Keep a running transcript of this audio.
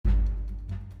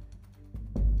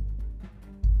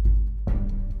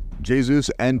Jesus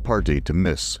and Partey to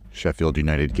miss Sheffield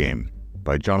United game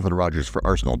by Jonathon Rogers for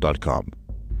Arsenal.com.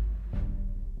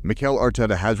 Mikel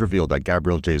Arteta has revealed that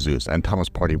Gabriel Jesus and Thomas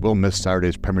Partey will miss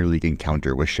Saturday's Premier League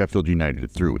encounter with Sheffield United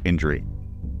through injury.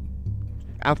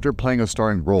 After playing a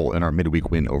starring role in our midweek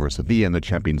win over Sevilla in the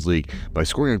Champions League by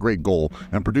scoring a great goal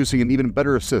and producing an even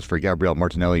better assist for Gabriel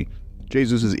Martinelli,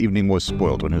 Jesus' evening was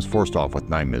spoiled when he was forced off with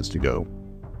 9 minutes to go.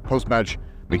 Post-match,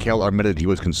 Mikel admitted he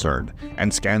was concerned,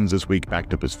 and scans this week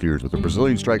backed up his fears with the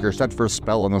Brazilian striker set for a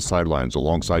spell on the sidelines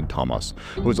alongside Thomas,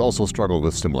 who has also struggled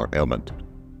with similar ailment.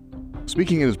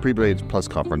 Speaking in his pre-race press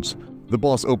conference, the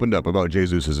boss opened up about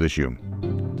Jesus' issue.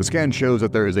 The scan shows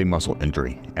that there is a muscle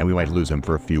injury, and we might lose him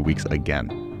for a few weeks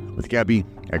again. With Gabby,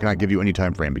 I cannot give you any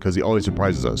time frame because he always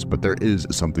surprises us, but there is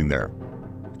something there.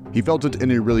 He felt it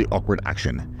in a really awkward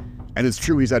action, and it's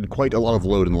true he's had quite a lot of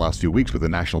load in the last few weeks with the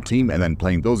national team and then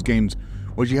playing those games,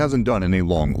 which he hasn't done in a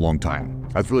long time.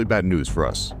 That's really bad news for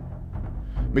us.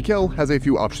 Mikel has a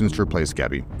few options to replace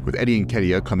Gabby, with Eddie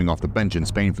Nketiah coming off the bench in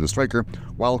Spain for the striker,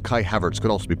 while Kai Havertz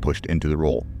could also be pushed into the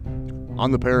role.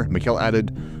 On the pair, Mikel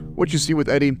added, "What you see with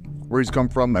Eddie, where he's come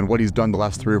from and what he's done the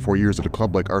last 3 or 4 years at a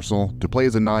club like Arsenal, to play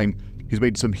as a 9, he's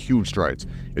made some huge strides.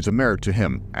 It's a merit to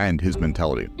him and his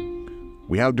mentality.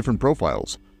 We have different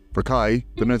profiles. For Kai,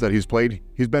 the minutes that he's played,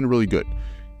 he's been really good.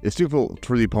 It's difficult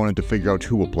for the opponent to figure out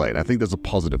who will play, and I think that's a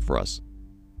positive for us."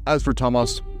 As for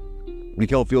Thomas,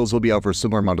 Mikel feels he'll be out for a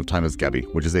similar amount of time as Gabby,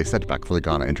 which is a setback for the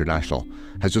Ghana international.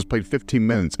 Has just played 15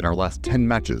 minutes in our last 10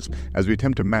 matches as we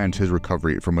attempt to manage his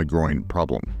recovery from a groin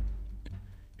problem.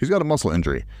 He's got a muscle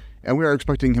injury, and we are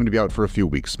expecting him to be out for a few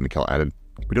weeks, Mikel added.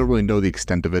 We don't really know the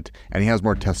extent of it, and he has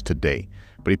more tests today,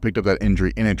 but he picked up that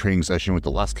injury in a training session with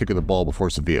the last kick of the ball before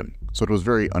Sevilla, so it was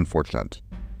very unfortunate.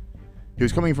 He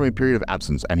was coming from a period of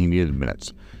absence and he needed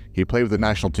minutes. He played with the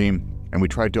national team, and we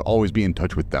tried to always be in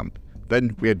touch with them.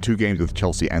 Then we had 2 games with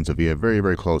Chelsea and Sevilla,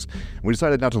 very close, and we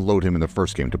decided not to load him in the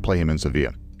first game to play him in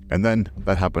Sevilla. And then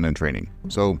that happened in training.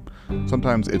 So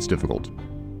sometimes it's difficult.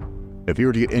 If he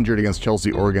were to get injured against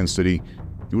Chelsea or against City,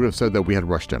 you would have said that we had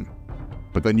rushed him.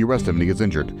 But then you rest him and he gets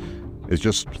injured. It's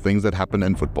just things that happen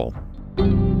in football.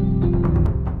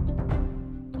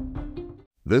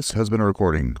 This has been a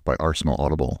recording by Arsenal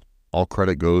Audible. All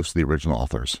credit goes to the original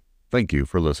authors. Thank you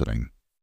for listening.